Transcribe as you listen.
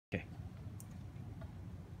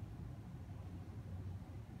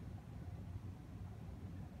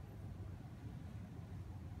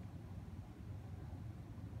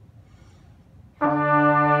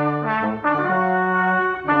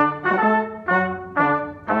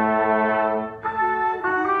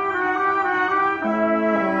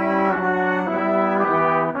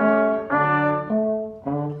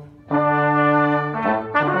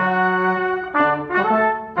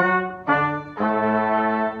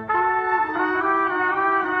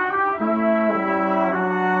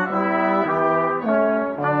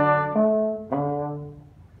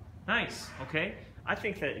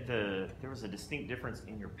think that there was a distinct difference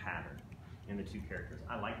in your pattern in the two characters.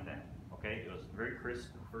 I like that. Okay, it was very crisp,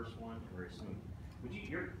 the first one, and very smooth.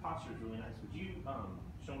 Your posture is really nice. Would you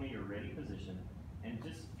show me your ready position and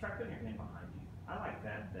just try putting your hand behind you? I like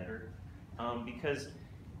that better because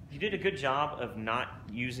you did a good job of not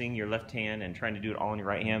using your left hand and trying to do it all in your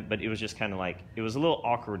right hand, but it was just kind of like, it was a little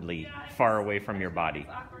awkwardly far away from your body. It's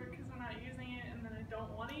awkward because I'm not using it and then I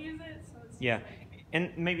don't want to use it, so it's yeah. Like...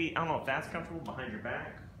 And maybe, I don't know if that's comfortable behind your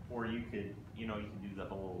back, or you could, you can do the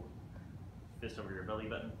whole fist over your belly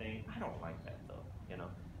button thing. I don't like that though,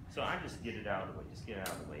 So I just get it out of the way. Just get it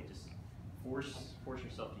out of the way. Just force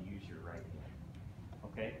yourself to use your right hand.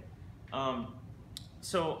 Okay.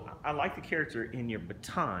 So I like the character in your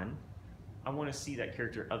baton. I want to see that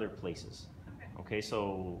character other places. Okay.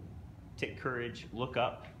 So take courage, look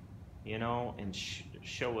up, and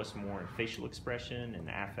show us more facial expression and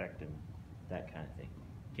affect and that kind of thing.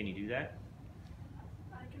 Can you do that?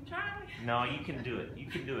 I can try. No, you can do it. You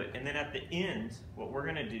can do it. And then at the end, what we're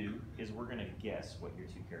going to do is we're going to guess what your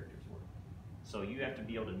two characters were. So you have to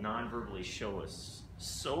be able to non-verbally show us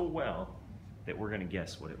so well that we're going to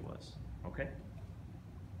guess what it was. Okay?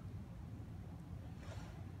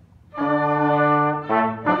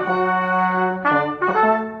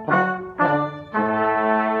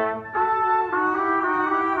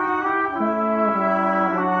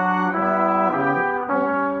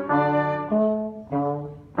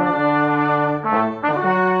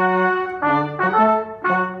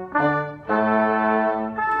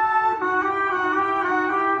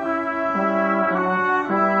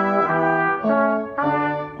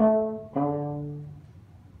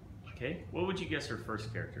 What would you guess her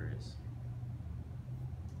first character is?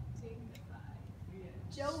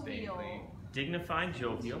 Jovial. Dignified,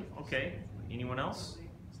 jovial. Okay. Anyone else?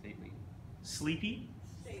 Stately. Sleepy?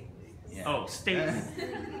 Stately. Yeah. Oh, stately.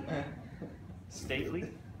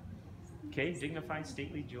 Stately. Okay, dignified,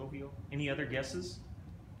 stately, jovial. Any other guesses?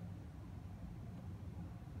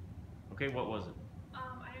 Okay, what was it? I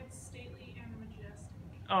had stately and majestic.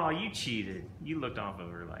 Oh, you cheated. You looked off of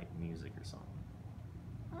her like music or something.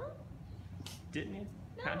 Huh? Didn't you?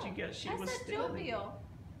 No, How'd you guess she was I said stately? jovial.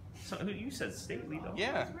 So, you said stately though.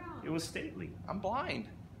 Yeah. It was stately. I'm blind.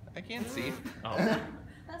 I can't see. Oh.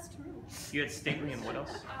 That's true. You had stately and what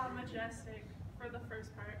else? Majestic for the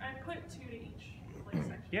first part. I put 2 to each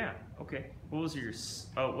section. Yeah, okay. What was your,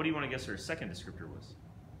 what do you want to guess her second descriptor was?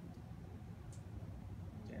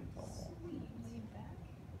 Gentle. Laid back.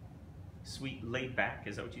 Sweet, laid back,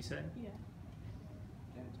 is that what you said? Yeah.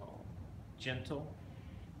 Gentle. Gentle.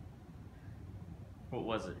 What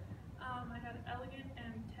was it? I had elegant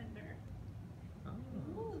and tender.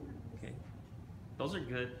 Oh, okay. Those are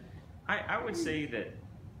good. I would say that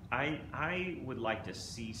I would like to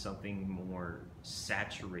see something more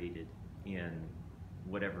saturated in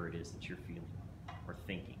whatever it is that you're feeling or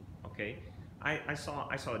thinking. Okay, I saw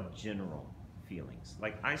general feelings.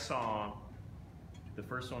 Like I saw the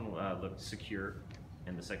first one looked secure,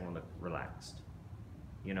 and the second one looked relaxed.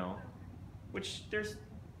 Which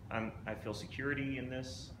I feel security in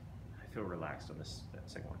this. I feel relaxed on that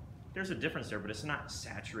second one. There's a difference there, but it's not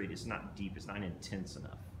saturated. It's not deep. It's not intense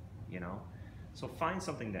enough. So find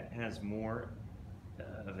something that has more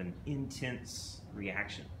of an intense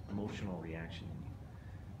reaction, emotional reaction in you.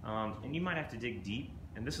 And you might have to dig deep,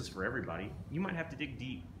 and this is for everybody. You might have to dig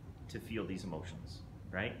deep to feel these emotions,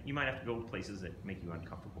 right? You might have to go places that make you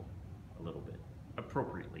uncomfortable a little bit,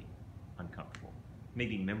 appropriately uncomfortable.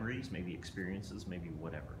 Maybe memories, maybe experiences, maybe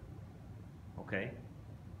whatever. Okay?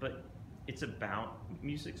 But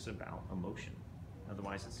music's about emotion.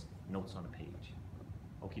 Otherwise, it's notes on a page.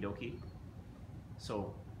 Okie dokie?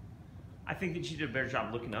 So, I think that you did a better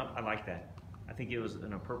job looking up. I like that. I think it was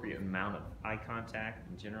an appropriate amount of eye contact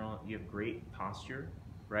in general. You have great posture,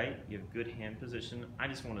 right? You have good hand position. I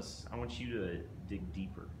want you to dig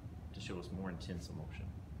deeper to show us more intense emotion.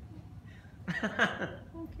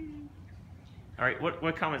 Okay. All right,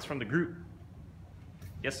 what comments from the group?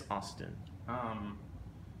 Yes, Austin.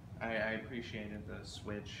 I appreciated the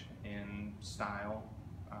switch in style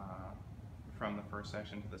from the first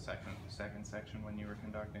section to the second section when you were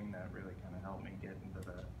conducting. That really kind of helped me get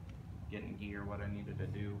in gear what I needed to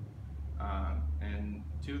do. And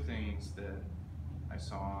two things that I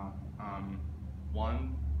saw.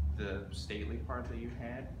 One, the stately part that you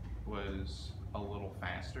had was a little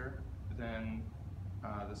faster than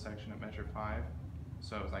the section at measure 5.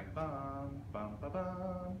 So it was like bum bum ba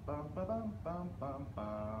bum bum ba bum bum bum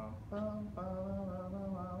bum bum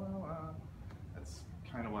bum. That's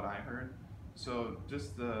kind of what I heard. So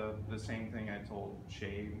just the same thing I told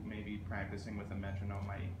Shay, maybe practicing with a metronome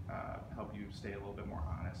might help you stay a little bit more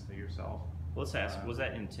honest to yourself. Let's ask, was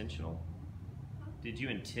that intentional? Did you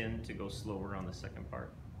intend to go slower on the second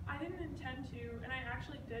part? I didn't intend to, and I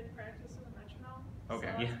actually did practice with a metronome.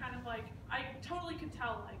 Okay. So it's Yeah. kind of like, I totally could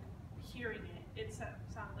tell, like, hearing it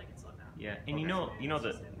sounded like it slowed down. Yeah, and you Okay. know It's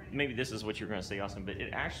that just different. maybe this is what you're going to say, Austin, but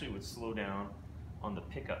it actually would slow down on the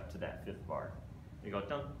pickup to that fifth bar. You go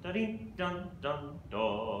dun dun ding, dun dun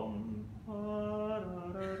dum,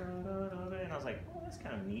 and I was like, oh, that's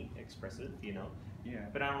kind of neat, expressive, you know. Yeah.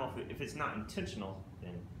 But I don't know if it's not intentional,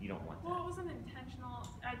 then you don't want Well, it that. wasn't intentional.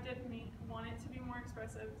 I did want it to be more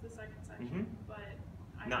expressive the second section, Mhm. but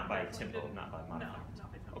I Not by definitely tempo, didn't- not by No, modifiers.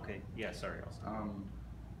 not by tempo. Okay, yeah, sorry, Austin.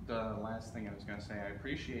 The last thing I was going to say, I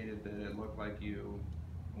appreciated that it looked like you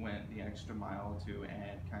went the extra mile to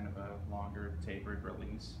add kind of a longer tapered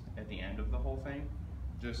release at the end of the whole thing.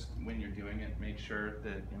 Just when you're doing it, make sure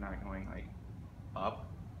that you're not going like up,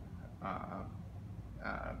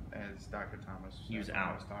 as Dr. Thomas Use was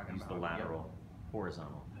out, talking use about. the lateral,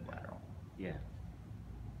 horizontal. Yep, lateral. Yeah.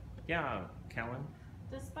 Yeah, Kellen?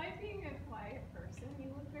 Despite being a quiet person, you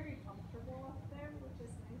look very comfortable up there, which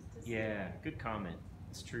is nice to see. Yeah, good comment.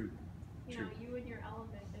 It's true. You True. know, you and your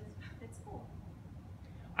element it's cool.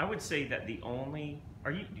 I would say that the only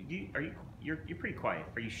you're pretty quiet.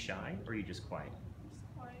 Are you shy or are you just quiet? Just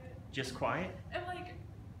quiet. Just quiet? And like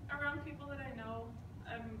around people that I know,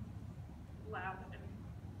 I'm loud and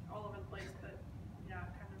all over the place, but yeah,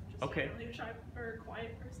 kind of just Okay. generally a shy or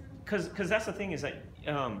quiet person. Because that's the thing is that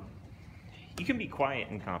you can be quiet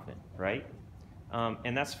and confident, right?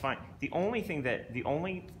 And that's fine. The only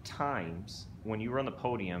times when you were on the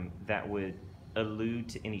podium that would allude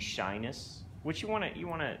to any shyness, which you want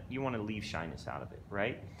to leave shyness out of it,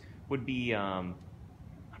 right? Would be I'm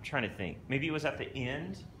trying to think. Maybe it was at the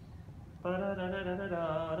end.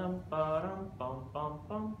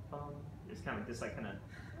 It's kind of just like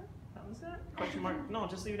how was that? Question mark? No,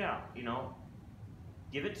 just leave it out. You know,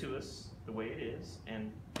 give it to us the way it is,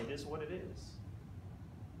 and it is what it is.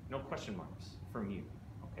 No question marks from you.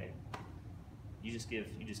 Okay. You just give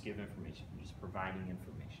information. You're just providing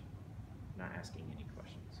information, not asking any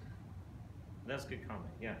questions. That's a good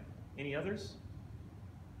comment. Yeah. Any others?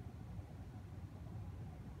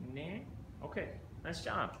 Nah. Okay. Nice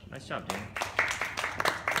job. Nice job, Dan.